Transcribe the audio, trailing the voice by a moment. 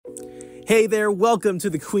Hey there, welcome to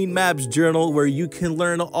the Queen Mab's Journal, where you can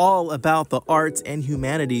learn all about the arts and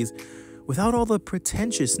humanities without all the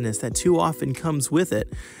pretentiousness that too often comes with it.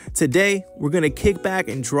 Today, we're going to kick back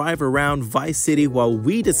and drive around Vice City while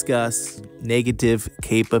we discuss negative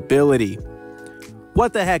capability.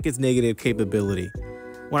 What the heck is negative capability?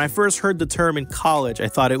 When I first heard the term in college, I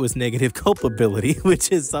thought it was negative culpability,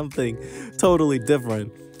 which is something totally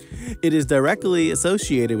different. It is directly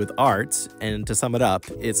associated with art, and to sum it up,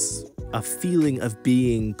 it's a feeling of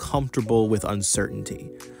being comfortable with uncertainty.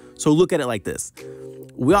 So look at it like this.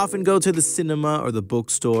 We often go to the cinema or the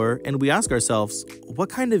bookstore and we ask ourselves, what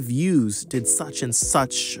kind of views did such and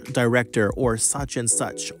such director or such and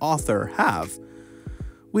such author have?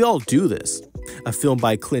 We all do this. A film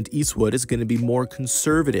by Clint Eastwood is going to be more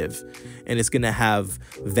conservative and it's going to have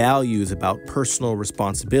values about personal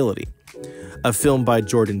responsibility. A film by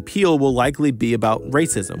Jordan Peale will likely be about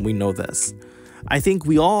racism. We know this. I think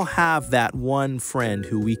we all have that one friend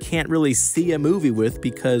who we can't really see a movie with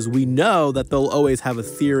because we know that they'll always have a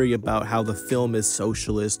theory about how the film is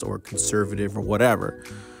socialist or conservative or whatever.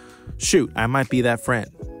 Shoot, I might be that friend.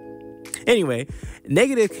 Anyway,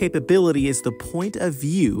 negative capability is the point of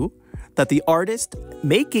view that the artist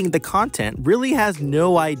making the content really has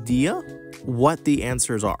no idea what the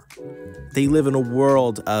answers are. They live in a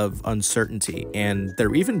world of uncertainty, and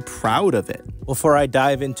they're even proud of it. Before I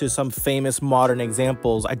dive into some famous modern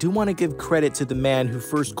examples, I do want to give credit to the man who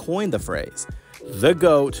first coined the phrase, the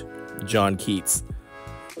GOAT, John Keats.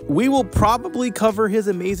 We will probably cover his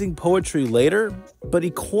amazing poetry later, but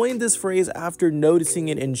he coined this phrase after noticing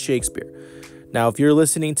it in Shakespeare. Now, if you're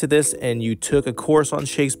listening to this and you took a course on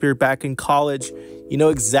Shakespeare back in college, you know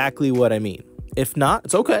exactly what I mean. If not,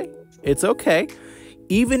 it's okay. It's okay.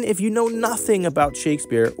 Even if you know nothing about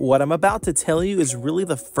Shakespeare, what I'm about to tell you is really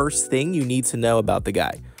the first thing you need to know about the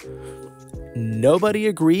guy. Nobody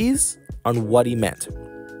agrees on what he meant.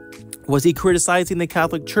 Was he criticizing the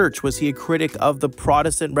Catholic Church? Was he a critic of the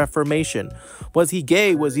Protestant Reformation? Was he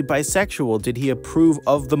gay? Was he bisexual? Did he approve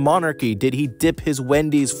of the monarchy? Did he dip his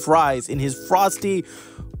Wendy's fries in his Frosty?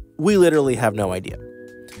 We literally have no idea.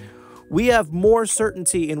 We have more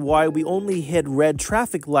certainty in why we only hit red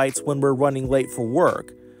traffic lights when we're running late for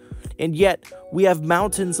work. And yet, we have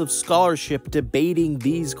mountains of scholarship debating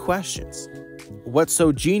these questions. What's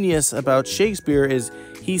so genius about Shakespeare is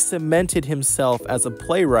he cemented himself as a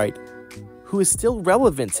playwright who is still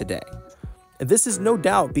relevant today. And this is no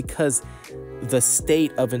doubt because the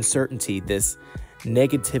state of uncertainty, this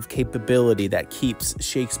negative capability that keeps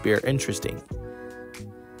Shakespeare interesting.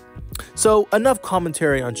 So enough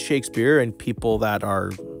commentary on Shakespeare and people that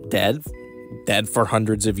are dead for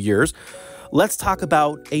hundreds of years. Let's talk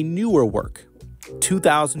about a newer work,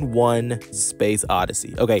 2001 Space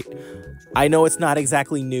Odyssey. Okay, I know it's not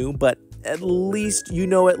exactly new, but at least you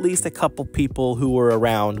know at least a couple people who were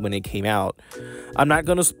around when it came out. I'm not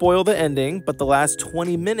going to spoil the ending, but the last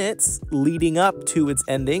 20 minutes leading up to its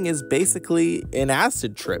ending is basically an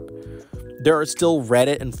acid trip. There are still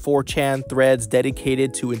Reddit and 4chan threads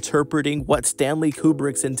dedicated to interpreting what Stanley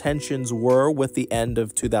Kubrick's intentions were with the end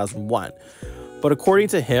of 2001. But according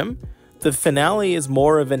to him, the finale is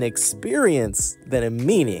more of an experience than a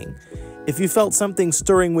meaning. If you felt something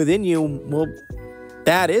stirring within you, well,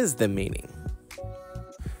 that is the meaning.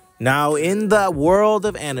 Now, in the world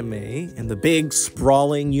of anime, in the big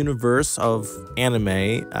sprawling universe of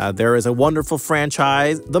anime, there is a wonderful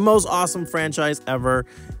franchise, the most awesome franchise ever,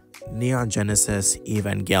 Neon Genesis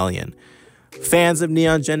Evangelion. Fans of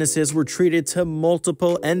Neon Genesis were treated to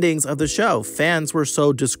multiple endings of the show. Fans were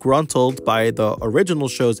so disgruntled by the original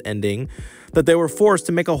show's ending that they were forced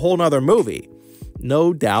to make a whole nother movie.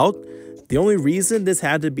 No doubt, the only reason this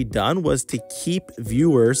had to be done was to keep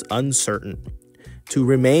viewers uncertain, to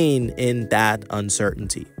remain in that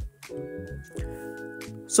uncertainty.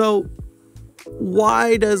 So,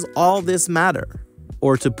 why does all this matter?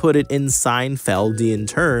 Or to put it in Seinfeldian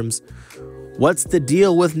terms, what's the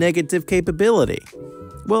deal with negative capability?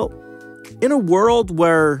 Well, in a world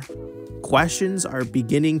where questions are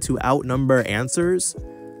beginning to outnumber answers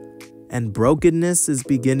and brokenness is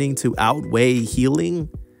beginning to outweigh healing,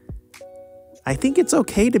 I think it's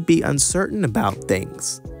okay to be uncertain about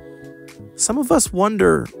things. Some of us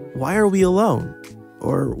wonder, why are we alone?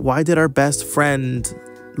 Or why did our best friend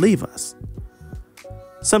leave us?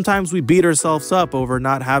 Sometimes we beat ourselves up over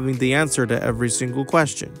not having the answer to every single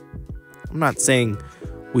question. I'm not saying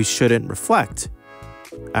we shouldn't reflect.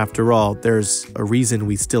 After all, there's a reason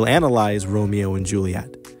we still analyze Romeo and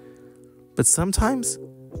Juliet. But sometimes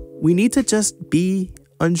we need to just be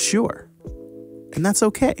unsure. And that's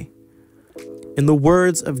okay. In the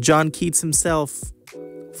words of John Keats himself,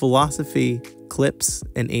 philosophy, clips,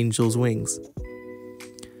 and angels' wings.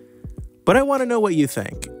 But I want to know what you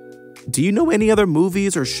think. Do you know any other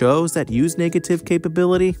movies or shows that use negative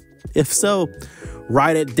capability? If so,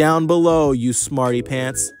 write it down below, you smarty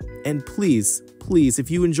pants. And please,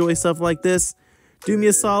 if you enjoy stuff like this, do me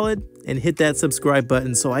a solid and hit that subscribe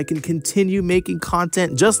button so I can continue making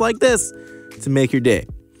content just like this to make your day.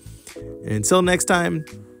 And until next time,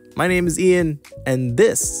 my name is Ian, and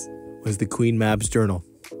this was the Queen Mab's Journal.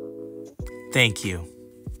 Thank you.